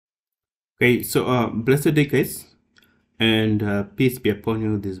Okay, so blessed day guys, and peace be upon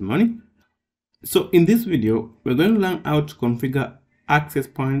you this morning. So in this video, we're going to learn how to configure access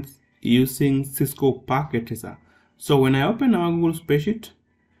points using Cisco Packet Tracer. So when I open our Google spreadsheet,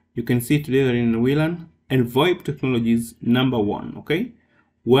 you can see today we're in WLAN and VoIP technologies number 1, okay?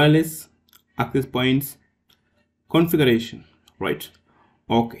 Wireless access points configuration, right?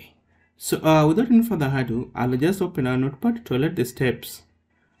 Okay. So without any further ado, I'll just open our notepad to highlight the steps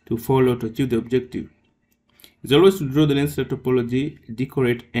to follow to achieve the objective. It's always to draw the necessary topology,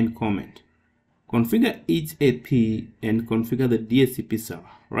 decorate, and comment. Configure each AP and configure the DHCP server,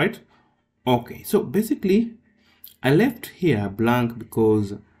 right? Okay, so basically, I left here blank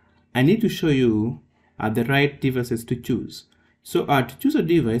because I need to show you the right devices to choose. So to choose a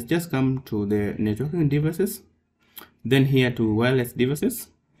device, just come to the networking devices, then here to wireless devices,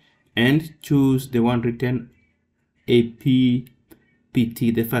 and choose the one written APPT,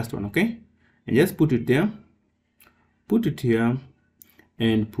 the first one, okay? And just put it there, put it here,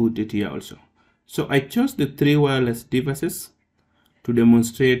 and put it here also. So I chose the 3 wireless devices to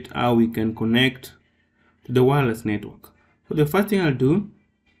demonstrate how we can connect to the wireless network. So the first thing I'll do,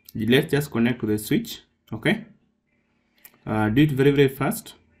 let's just connect to the switch, okay? Do it very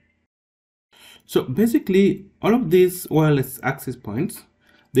fast. So basically, all of these wireless access points,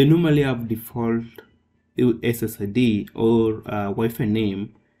 they normally have default SSID or Wi-Fi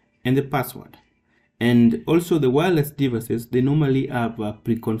name and the password. And also the wireless devices, they normally have a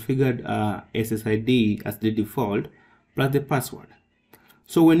pre-configured SSID as the default plus the password.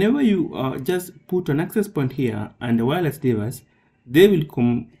 So whenever you just put an access point here and the wireless device, they will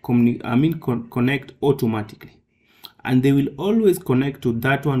connect automatically, and they will always connect to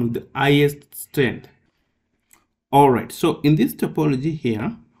that one with the highest strength. All right, so in this topology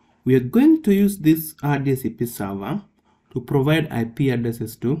here, we are going to use this DHCP server to provide IP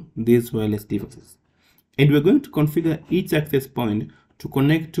addresses to these wireless devices. And we're going to configure each access point to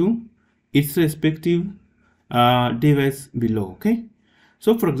connect to its respective device below, okay?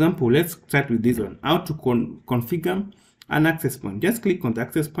 So for example, let's start with this one, how to configure an access point. Just click on the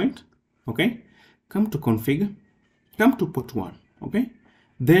access point, okay? Come to configure, come to port 1, okay?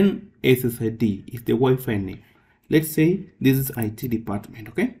 Then SSID is the Wi-Fi name. Let's say this is IT department,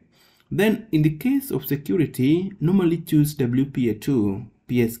 okay? Then in the case of security, normally choose WPA2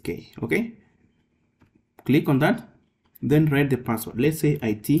 PSK, okay? Click on that, then write the password. Let's say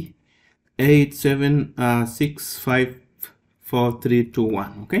IT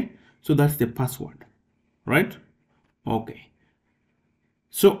 87654321, okay? So that's the password, right? Okay.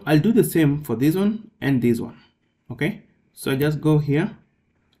 So I'll do the same for this one and this one, okay? So I just go here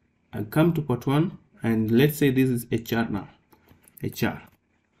and come to port 1, and let's say this is HR now, HR,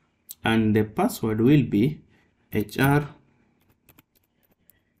 and the password will be HR.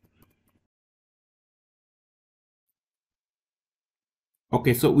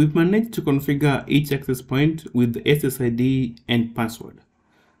 Okay, so we've managed to configure each access point with the SSID and password.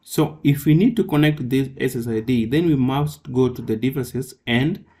 So if we need to connect this SSID, then we must go to the devices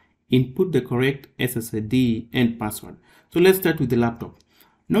and input the correct SSID and password. So let's start with the laptop.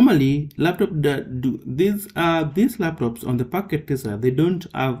 Normally, these laptops on the Packet Tracer, they don't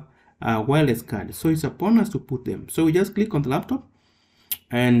have a wireless card, so it's upon us to put them. So we just click on the laptop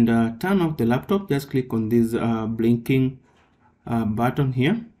and turn off the laptop. Just click on this blinking button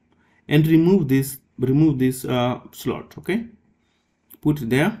here and remove this slot, okay? Put it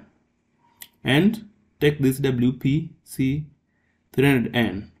there and take this WPC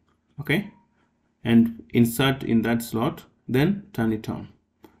 300N, okay, and insert in that slot, then turn it on.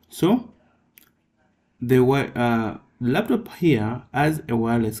 So the laptop here has a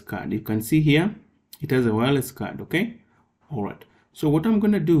wireless card. You can see here it has a wireless card, okay? All right, so what I'm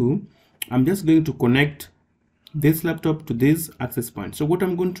going to do, I'm just going to connect this laptop to this access point. So what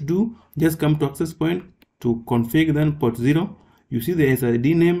I'm going to do, just come to access point to configure, then port 0. You see the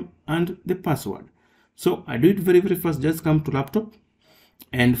SSID name and the password. So I do it very fast. Just come to laptop,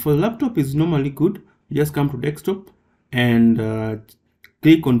 and for laptop is normally good. You just come to desktop and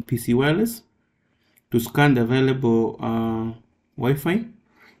click on PC wireless to scan the available Wi-Fi.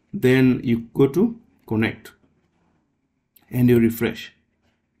 Then you go to connect and you refresh.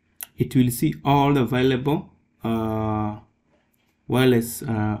 It will see all the available wireless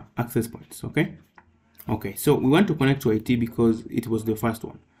access points, okay? Okay, so we want to connect to IT because it was the first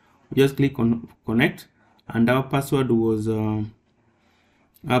one. We just click on connect, and our password was IT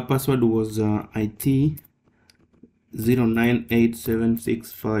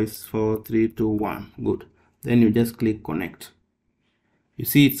 0987654321. Good. Then you just click connect. You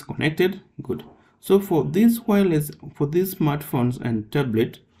see it's connected. Good. So for this wireless, for these smartphones and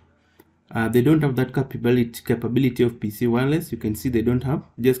tablet, They don't have that capability of PC wireless. You can see they don't have.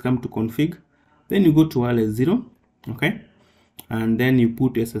 Just come to config, then you go to wireless 0, okay, and then you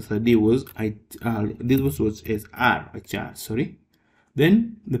put SSID was this was HR, sorry.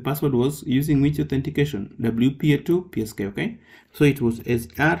 Then the password was using which authentication? WPA2 PSK, okay. So it was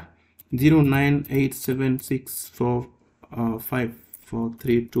SR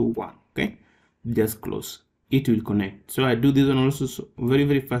 098764543221, okay. Just close. It will connect. So I do this one also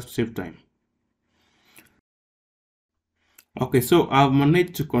very fast to save time. Okay, so I've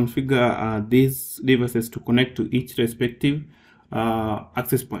managed to configure these devices to connect to each respective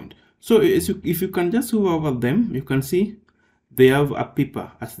access point. So if you can just hover over them, you can see they have a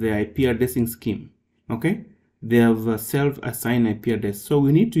PIPA as their IP addressing scheme. Okay, they have a self-assigned IP address. So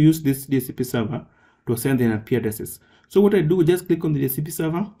we need to use this DHCP server to assign their IP addresses. So what I do, just click on the DHCP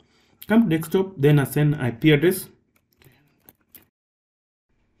server, come to desktop, then assign IP address.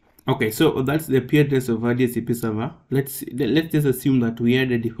 Okay, so that's the IP address of our DHCP server. Let's just assume that we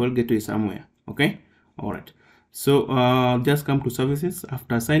had a default gateway somewhere. Okay, all right. So just come to services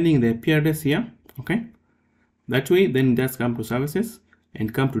after assigning the IP address here. Okay, that way, then just come to services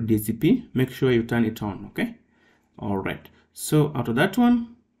and come to DHCP. Make sure you turn it on. Okay, all right. So after that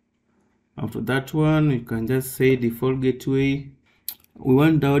one, you can just say default gateway. We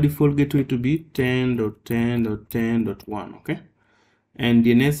want our default gateway to be 10.10.10.1. Okay. And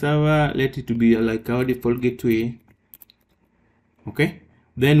DNS server, let it to be like our default gateway. Okay,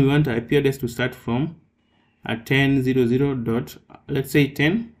 then we want our IP address to start from a 10.00 dot, let's say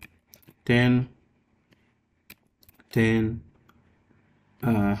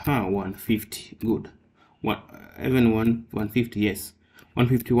 150. Good. Even 150, yes,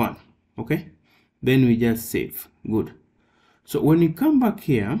 151. Okay, then we just save. Good. So when you come back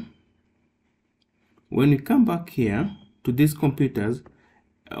here, to these computers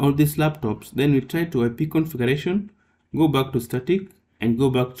or these laptops, then we try to IP configuration, go back to static and go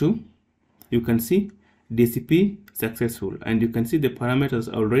back to, you can see DHCP successful, and you can see the parameters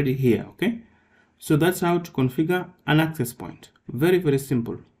already here. Okay, so that's how to configure an access point. Very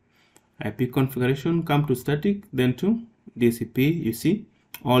simple. IP configuration, come to static, then to DHCP. You see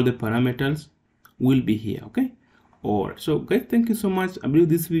all the parameters will be here. Okay, alright. So guys, thank you so much. I believe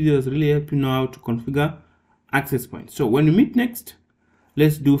this video has really helped you know how to configure access point. So when we meet next,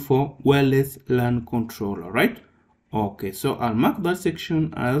 let's do for wireless LAN controller, right? Okay, so I'll mark that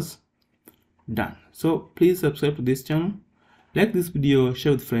section as done. So please subscribe to this channel, like this video,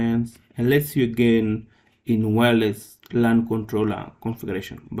 share with friends, and let's see you again in wireless LAN controller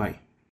configuration. Bye.